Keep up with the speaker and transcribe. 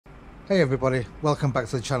Hey everybody, welcome back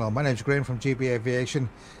to the channel. My name's Graham from GB Aviation.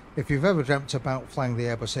 If you've ever dreamt about flying the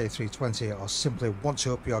Airbus A320 or simply want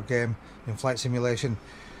to up your game in flight simulation,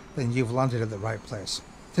 then you've landed at the right place.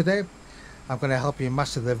 Today, I'm going to help you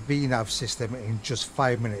master the VNAV system in just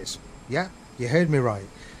 5 minutes. Yeah, you heard me right.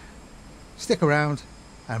 Stick around,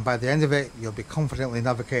 and by the end of it, you'll be confidently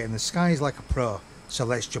navigating the skies like a pro. So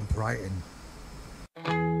let's jump right in.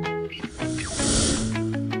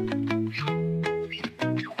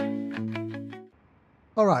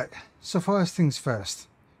 Alright, so first things first,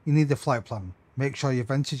 you need the flight plan. Make sure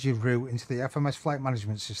you've entered your route into the FMS flight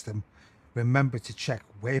management system. Remember to check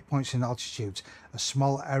waypoints and altitudes. A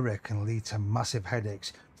small error can lead to massive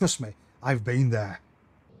headaches. Trust me, I've been there.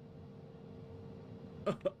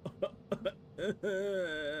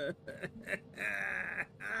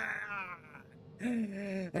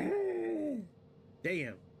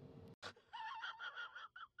 Damn.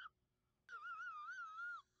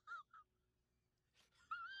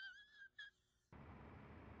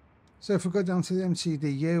 So if we go down to the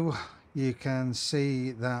MCDU, you can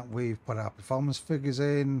see that we've put our performance figures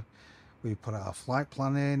in, we've put our flight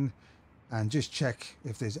plan in, and just check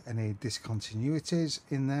if there's any discontinuities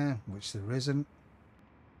in there, which there isn't.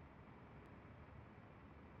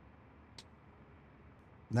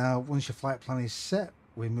 Now, once your flight plan is set,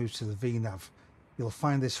 we move to the VNAV. You'll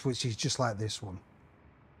find this switch is just like this one.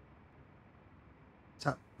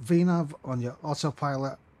 Tap VNAV on your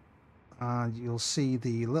autopilot, and you'll see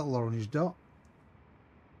the little orange dot.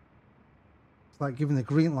 It's like giving the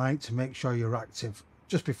green light to make sure you're active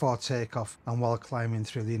just before takeoff and while climbing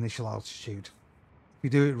through the initial altitude. If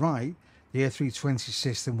you do it right, the A320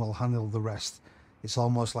 system will handle the rest. It's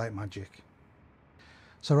almost like magic.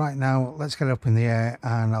 So right now, let's get up in the air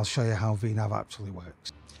and I'll show you how VNAV actually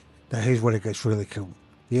works. Now here's where it gets really cool.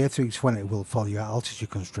 The A320 will follow your altitude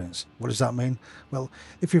constraints. What does that mean? Well,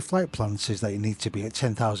 if your flight plan says that you need to be at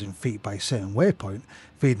 10,000 feet by a certain waypoint,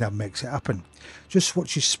 VNAV makes it happen. Just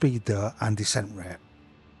watch your speed though and descent rate.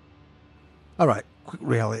 Alright, quick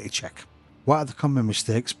reality check. What are the common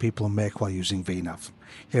mistakes people make while using VNAV?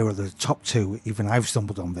 Here are the top 2, even I've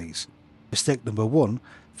stumbled on these. Mistake number 1,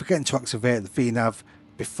 forgetting to activate the VNAV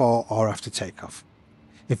before or after takeoff.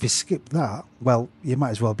 If you skip that, well, you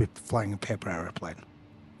might as well be flying a paper aeroplane.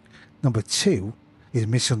 Number 2 is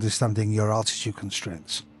misunderstanding your altitude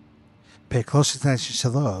constraints. Pay close attention to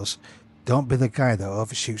those. Don't be the guy that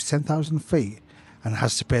overshoots 10,000 feet and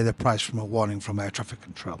has to pay the price from a warning from air traffic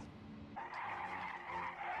control.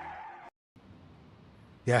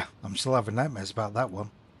 Yeah, I'm still having nightmares about that one.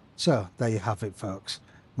 So there you have it, folks.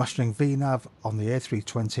 Mastering VNAV on the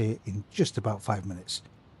A320 in just about 5 minutes.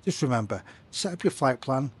 Just remember, set up your flight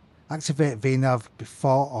plan, activate VNAV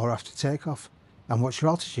before or after takeoff, and watch your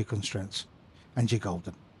altitude constraints, and you're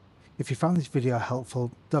golden. If you found this video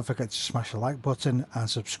helpful, don't forget to smash the like button and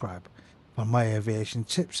subscribe. For more aviation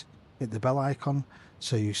tips, hit the bell icon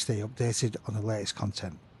so you stay updated on the latest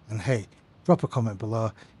content. And hey, drop a comment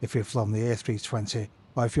below if you've flown the A320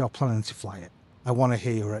 or if you're planning to fly it. I want to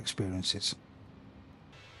hear your experiences.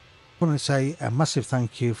 I want to say a massive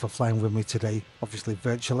thank you for flying with me today, obviously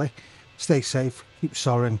virtually. Stay safe, keep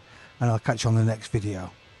soaring, and I'll catch you on the next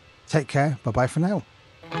video. Take care, bye bye for now.